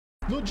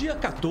No dia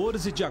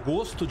 14 de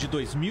agosto de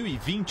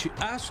 2020,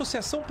 a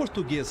Associação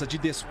Portuguesa de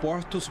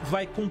Desportos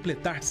vai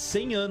completar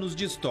 100 anos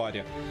de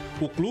história.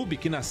 O clube,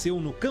 que nasceu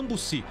no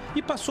Cambuci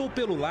e passou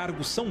pelo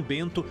Largo São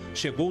Bento,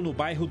 chegou no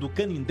bairro do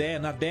Canindé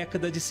na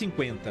década de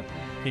 50.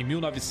 Em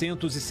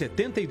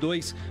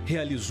 1972,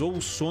 realizou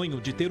o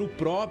sonho de ter o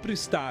próprio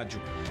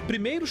estádio,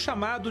 primeiro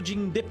chamado de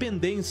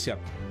Independência.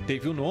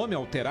 Teve o nome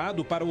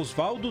alterado para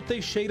Oswaldo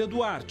Teixeira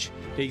Duarte,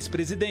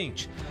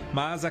 ex-presidente,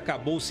 mas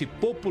acabou se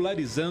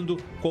popularizando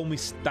como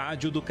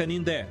Estádio do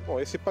Canindé. Bom,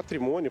 esse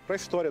patrimônio, para a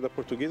história da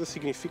Portuguesa,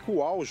 significa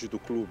o auge do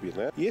clube,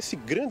 né? E esse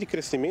grande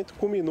crescimento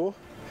culminou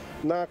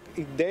na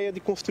ideia de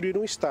construir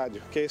um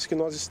estádio, que é esse que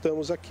nós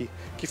estamos aqui,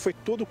 que foi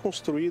todo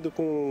construído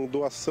com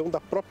doação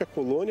da própria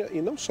colônia, e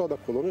não só da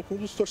colônia, como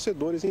dos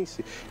torcedores em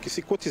si, que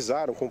se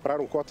cotizaram,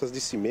 compraram cotas de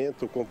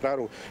cimento,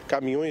 compraram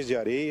caminhões de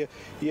areia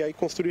e aí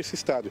construíram esse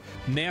estádio.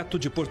 Neto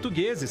de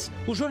portugueses,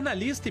 o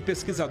jornalista e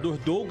pesquisador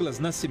Douglas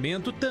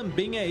Nascimento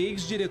também é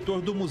ex-diretor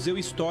do Museu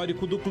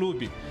Histórico do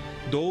clube.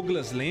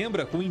 Douglas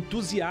lembra com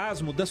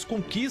entusiasmo das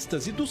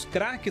conquistas e dos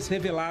craques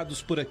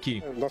revelados por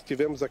aqui. Nós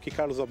tivemos aqui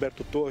Carlos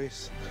Alberto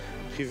Torres,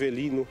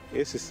 Rivelino,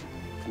 esses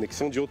que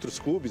são de outros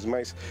clubes,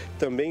 mas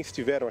também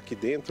estiveram aqui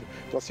dentro.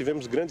 Nós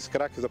tivemos grandes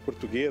craques da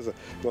Portuguesa,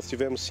 nós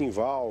tivemos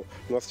Simval,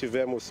 nós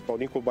tivemos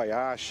Paulinho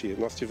Kobayashi,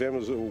 nós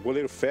tivemos o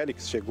goleiro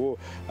Félix, chegou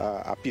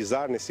a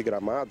pisar nesse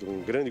gramado,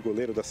 um grande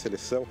goleiro da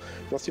seleção.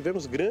 Nós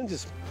tivemos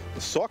grandes,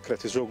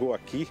 Sócrates jogou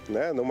aqui,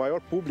 né, no maior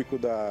público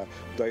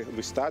do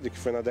estádio, que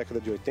foi na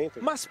década de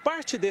 80. Mas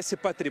parte desse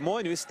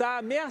patrimônio está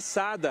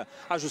ameaçada.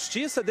 A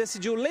Justiça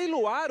decidiu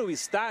leiloar o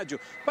estádio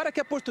para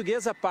que a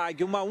Portuguesa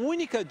pague uma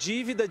única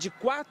dívida de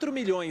 4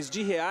 milhões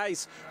de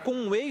reais com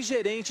um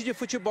ex-gerente de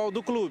futebol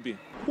do clube.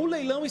 O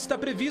leilão está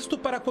previsto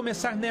para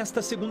começar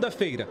nesta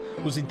segunda-feira.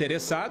 Os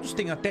interessados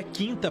têm até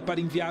quinta para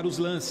enviar os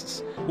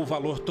lances. O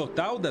valor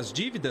total das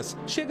dívidas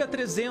chega a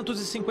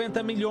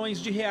 350 milhões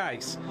de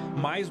reais,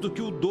 mais do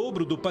que o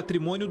dobro do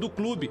patrimônio do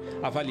clube,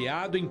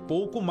 avaliado em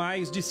pouco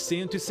mais de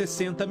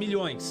 160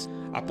 milhões.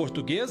 A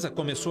Portuguesa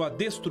começou a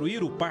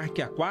destruir o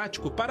parque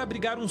aquático para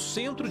abrigar um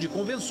centro de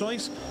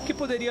convenções que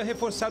poderia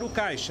reforçar o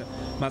caixa,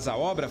 mas a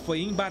obra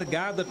foi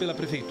embargada pela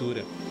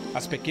prefeitura.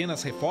 As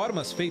pequenas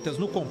reformas feitas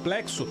no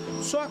complexo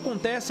só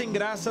acontecem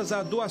graças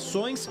a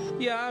doações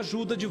e à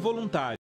ajuda de voluntários.